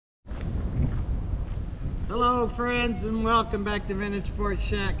Hello friends, and welcome back to Vintage Sports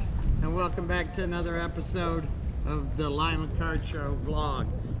Shack, and welcome back to another episode of the Lima Card Show vlog.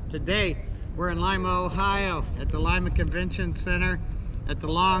 Today we're in Lima, Ohio at the Lima Convention Center at the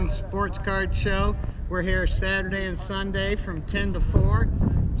Long Sports Card Show. We're here Saturday and Sunday from 10 to 4,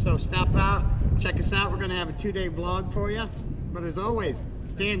 so stop out, check us out. We're going to have a 2-day vlog for you, but as always,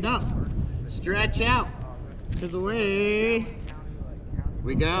 stand up, stretch out, because away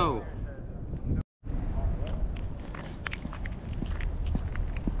we go.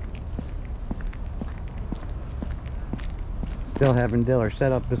 Still having Diller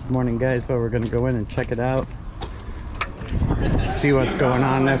set up this morning, guys, but we're going to go in and check it out. See what's going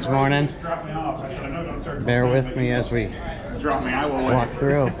on this morning. Bear with me as we walk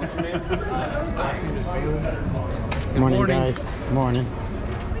through. Morning, guys. Morning.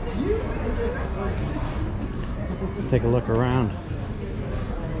 Let's take a look around.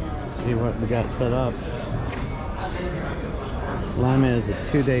 See what we got set up. Lima is a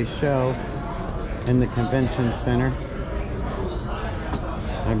 2-day show in the convention center.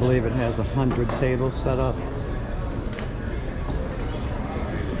 I believe it has 100 tables set up.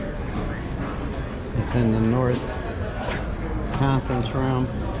 It's in the North Conference Room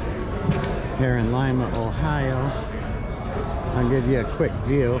here in Lima, Ohio. I'll give you a quick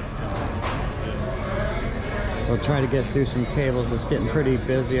view. We'll try to get through some tables. It's getting pretty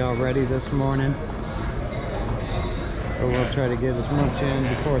busy already this morning, so we'll try to get as much in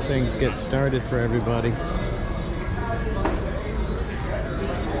before things get started for everybody.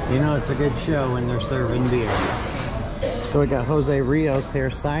 You know it's a good show when they're serving beer. So we got Jose Rios here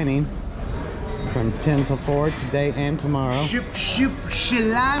signing from 10 to 4 today and tomorrow. I'm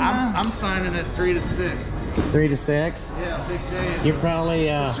signing at 3 to 6. 3 to 6? Yeah, big day. You probably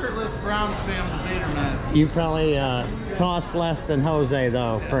shirtless Browns fan with the Vader mask. You probably cost less than Jose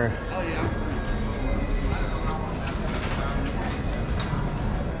though. Yeah. For oh yeah.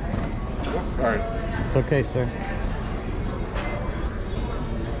 All right. It's okay, sir.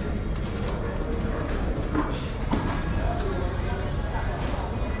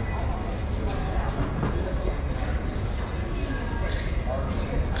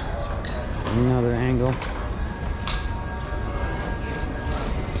 Another angle.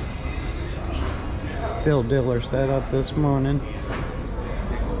 Still Diller set up this morning.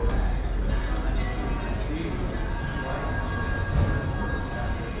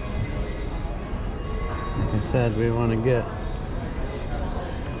 Like I said, we want to get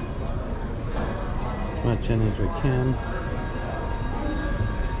as much in as we can.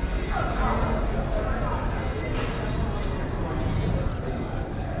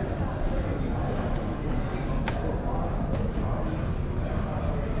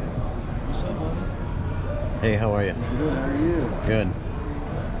 Hey, how are you? Good, how are you? Good.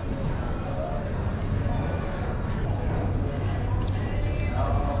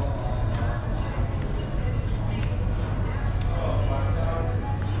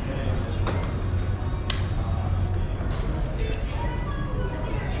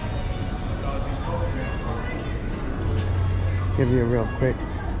 Give you a real quick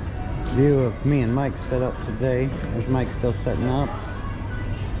view of me and Mike set up today. There's Mike still setting up.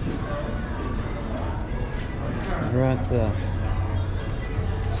 We're at the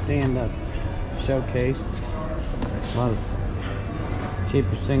stand-up showcase. A lot of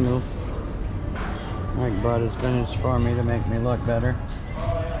cheaper singles. Mike brought his vintage for me to make me look better.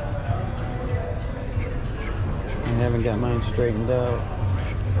 I haven't got mine straightened out.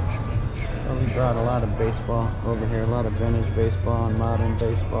 So we brought a lot of baseball over here. A lot of vintage baseball and modern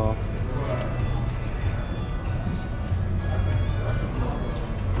baseball.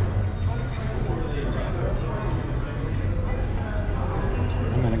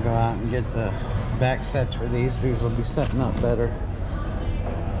 Go out and get the back sets for these. These will be setting up better.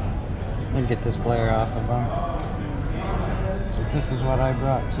 And get this glare off of them. So this is what I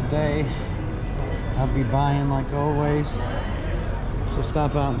brought today. I'll be buying like always. So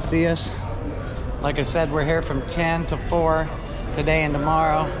stop out and see us. Like I said, we're here from 10 to 4 today and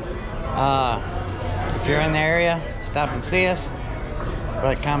tomorrow. If you're in the area, stop and see us.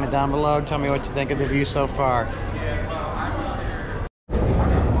 But comment down below. Tell me what you think of the view so far.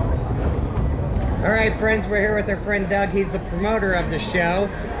 Alright friends, we're here with our friend Doug. He's the promoter of the show.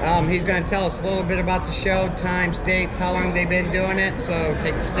 He's going to tell us a little bit about the show, times, dates, how long they've been doing it, so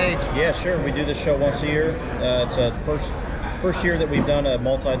take the stage. Yeah, sure. We do the show once a year. It's the first First year that we've done a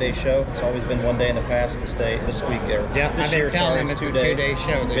multi-day show. It's always been one day in the past. This week. Yeah, I've been telling him it's a 2-day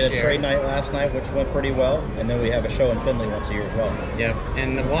show this year. We had a trade night last night, which went pretty well, and then we have a show in Findlay once a year as well. Yep,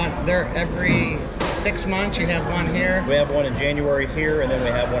 and they're every 6 months. You have one here. We have one in January here, and then we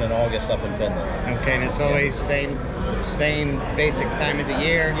have one in August up in Findlay. Okay, and it's always same basic time of the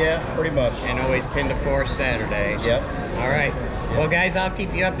year. Yeah, pretty much. And always 10 to 4 Saturdays. Yep. All right. Yep. Well, guys, I'll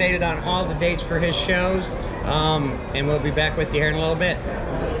keep you updated on all the dates for his shows, and we'll be back with you here in a little bit.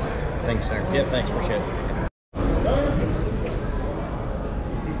 Thanks, sir. Yep, thanks. Appreciate it.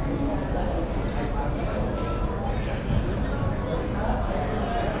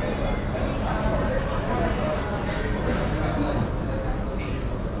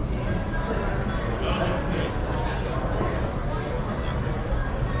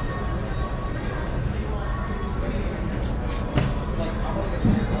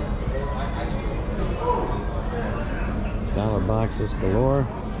 Dollar boxes galore.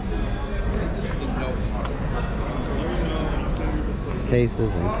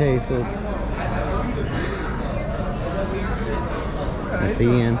 Cases and cases. That's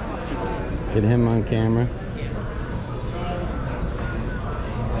Ian. Get him on camera.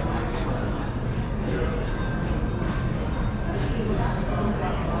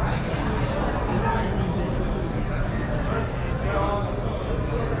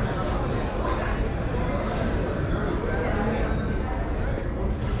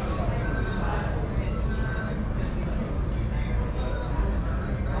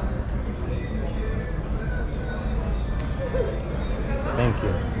 Thank you.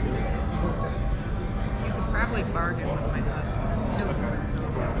 You could probably bargain with my husband.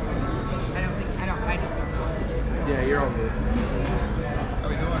 I just don't know. Yeah, you're all good. How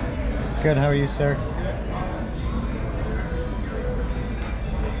we doing? Good, how are you, sir?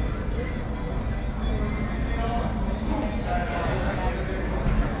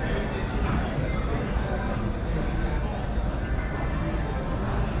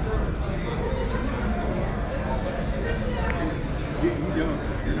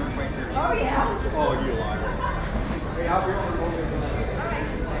 Oh, yeah. Oh, you liar. Hey, I'll be on the road.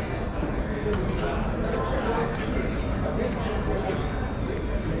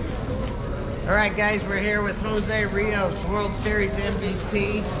 All right, guys, we're here with Jose Rios, World Series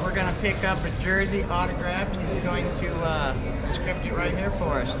MVP. We're going to pick up a jersey autographed. He's going to script it right here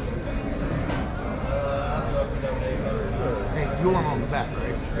for us. Hey, you want on the back,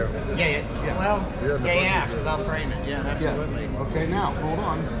 right? Yeah. Well, yeah, because I'll frame it. Yeah, absolutely. Yes. Okay, now, hold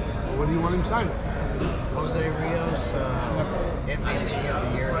on. What do you want him signed? Jose Rios, MVP of the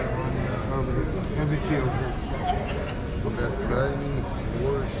year. MVP. Okay, Granny,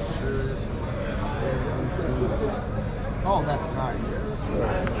 World Series, Oh, that's nice.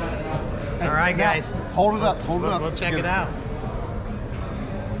 All right, guys. Hold it up, hold it up. We'll check it out.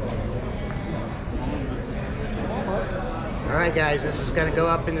 All right, guys, this is going to go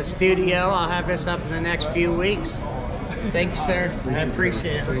up in the studio. I'll have this up in the next few weeks. Thank you, sir. I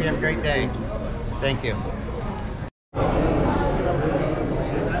appreciate it. Hope you have a great day. Thank you.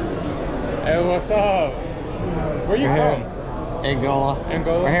 Hey, what's up? Where you from? Angola.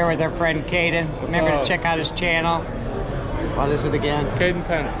 Angola? We're here with our friend Caden. Remember to check out his channel. What is it again? Caden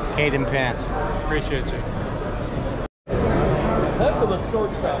Pence. Caden Pence. Appreciate you.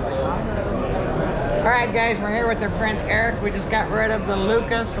 All right, guys, we're here with our friend Eric. We just got rid of the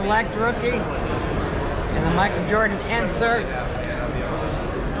Luka Select Rookie and the Michael Jordan insert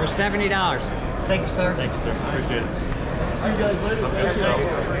for $70. Thank you, sir. Thank you, sir. Appreciate it. See you guys later.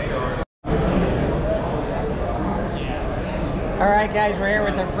 All right, guys, we're here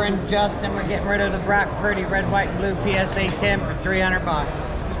with our friend Justin. We're getting rid of the Brock Purdy red, white, and blue PSA 10 for $300.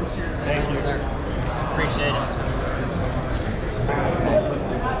 Thank you, sir. Appreciate it.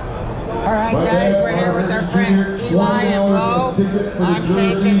 All right, guys, we're here with our friends Eli and Bo. I'm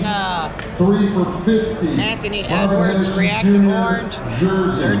taking 3 for $50. Anthony Edwards Reactive Orange.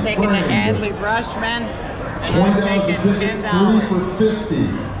 They're taking the Adley Rushman, and I'm taking $10. 3 for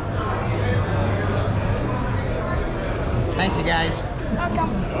 $50. Thank you, guys.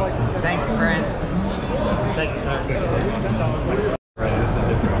 Thank you, friend. Thank you, sir.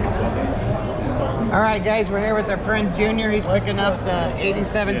 All right, guys, we're here with our friend Junior. He's picking up the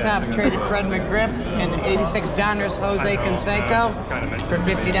 87 Topps traded Fred McGriff and the 86 Donruss Jose Canseco for $50.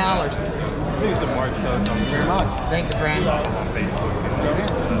 Thank you so much. Very much. Thank you, friend.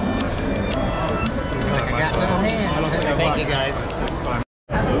 He's like, I got little hands. Thank you, guys.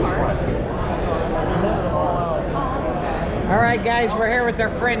 All right, guys, we're here with our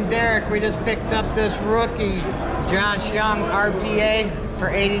friend Derek. We just picked up this rookie, Josh Young RPA, for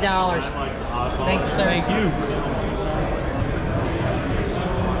 $80. Thank you, sir. Thank you.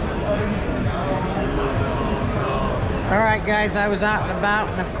 right, guys, I was out and about,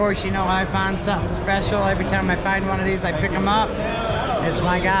 and of course, you know, I found something special. Every time I find one of these, I pick them up. It's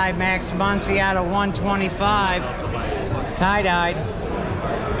my guy, Max Muncy, out of 125, tie-dyed.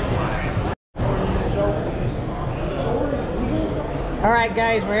 All right,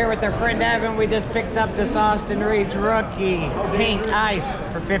 guys, we're here with our friend Evan. We just picked up this Austin Reeves rookie pink ice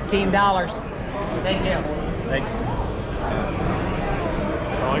for $15. Thank you. Thanks.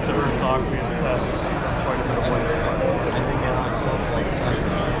 I like the Rijo Auto tests. Quite a bit of place. I think I like Sulflake.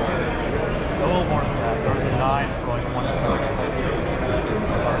 A little more than that. There was a 9 for like 1 touch. I think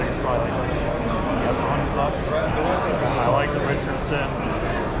it's probably like that's $100. I like the Richardson.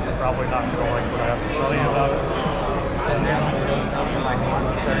 Probably not gonna like what I have to tell you about it. And that one goes up for like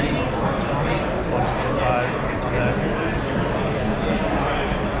 130, 125. It's bad.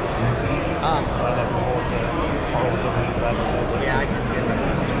 I love the whole thing. yeah, I can get it.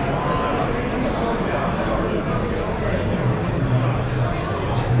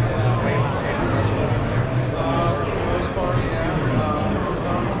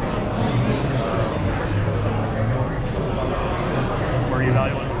 Where are you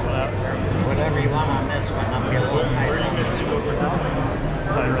evaluating this one at? Whatever you want on this one. I'm getting a little tighter on this one.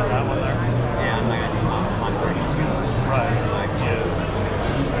 Tighter on that one there? Yeah, I'm not going to 132. Right. Like, Yeah.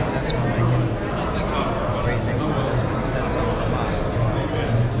 that's what I get. What do you think?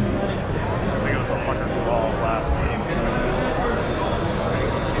 I think it was 100 raw last week.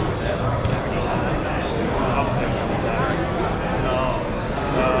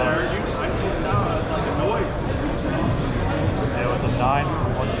 It was a 9 for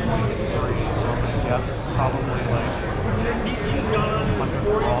 123, so I guess it's probably like 100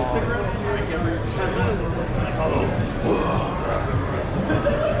 raw.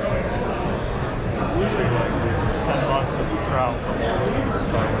 $10 of the trout for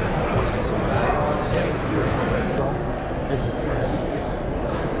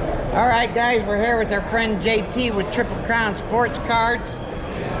All right, guys, we're here with our friend JT with Triple Crown Sports Cards.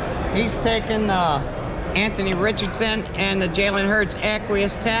 He's taken the Anthony Richardson and the Jalen Hurts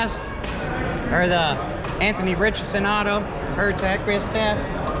Aqueous test, or the Anthony Richardson Auto Hurts Aqueous test.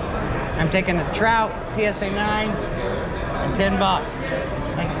 I'm taking the Trout PSA 9 and $10.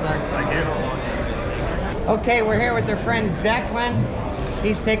 Thank you, sir. Thank you. Okay, we're here with our friend Declan.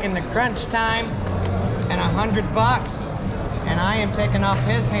 He's taking the Crunch Time and $100, and I am taking off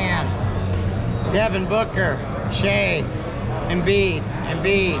his hand Devin Booker, Shea, Embiid,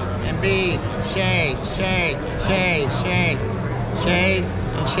 Shea,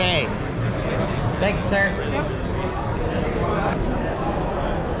 and Shea. Thank you, sir.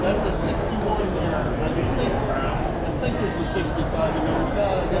 That's a 61 there. I think there's a 65 in there. I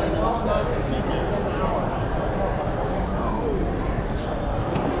got another stock.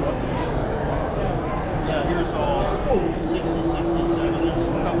 Yeah, here's all 60, 67. There's a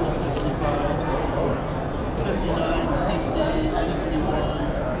couple of 65s. 59, 60, 61,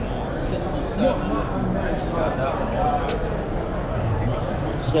 67.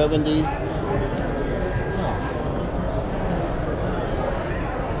 70.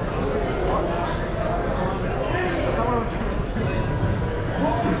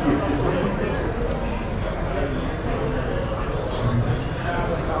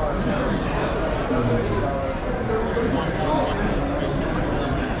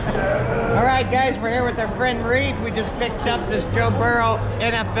 All right, guys, we're here with our friend Reed. We just picked up this Joe Burrow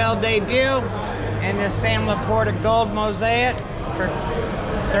NFL debut and this Sam Laporta Gold Mosaic for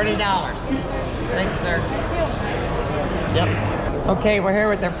 $30. Thank you, sir. Yep. Okay, we're here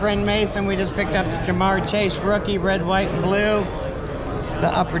with our friend Mason. We just picked up the Jamar Chase rookie, red, white, and blue. The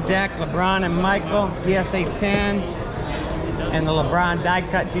Upper Deck, LeBron and Michael, PSA 10. And the LeBron die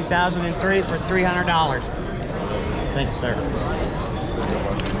cut 2003 for $300. Thank you, sir.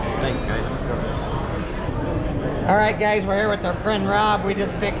 Thanks, guys. All right, guys, we're here with our friend Rob. We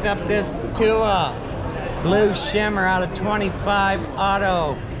just picked up this Tua Blue Shimmer out of 25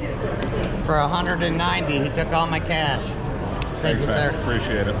 Auto for $190. He took all my cash. Thank you, sir.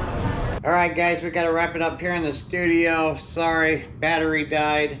 Appreciate it. All right, guys, we got to wrap it up here in the studio. Sorry, battery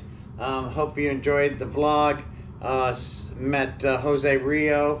died. Hope you enjoyed the vlog. Met Jose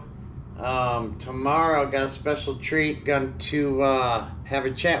Rijo. Tomorrow, got a special treat. Going to have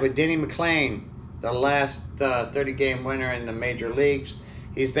a chat with Denny McClain, the last 30-game winner in the major leagues.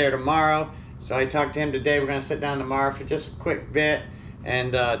 He's there tomorrow. So I talked to him today. We're going to sit down tomorrow for just a quick bit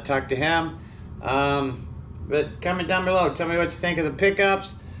and talk to him. But comment down below. Tell me what you think of the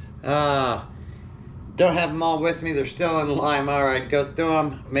pickups. Don't have them all with me. They're still in Lima. All right, go through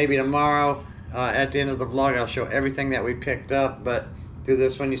them. Maybe tomorrow at the end of the vlog, I'll show everything that we picked up. But through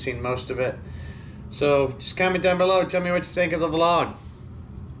this one, you've seen most of it. So just comment down below, tell me what you think of the vlog.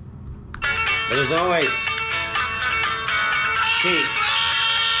 But as always, peace.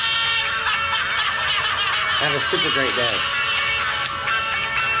 Have a super great day.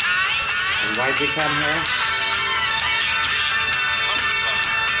 And why'd you come here?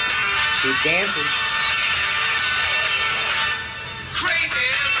 Keep dancing.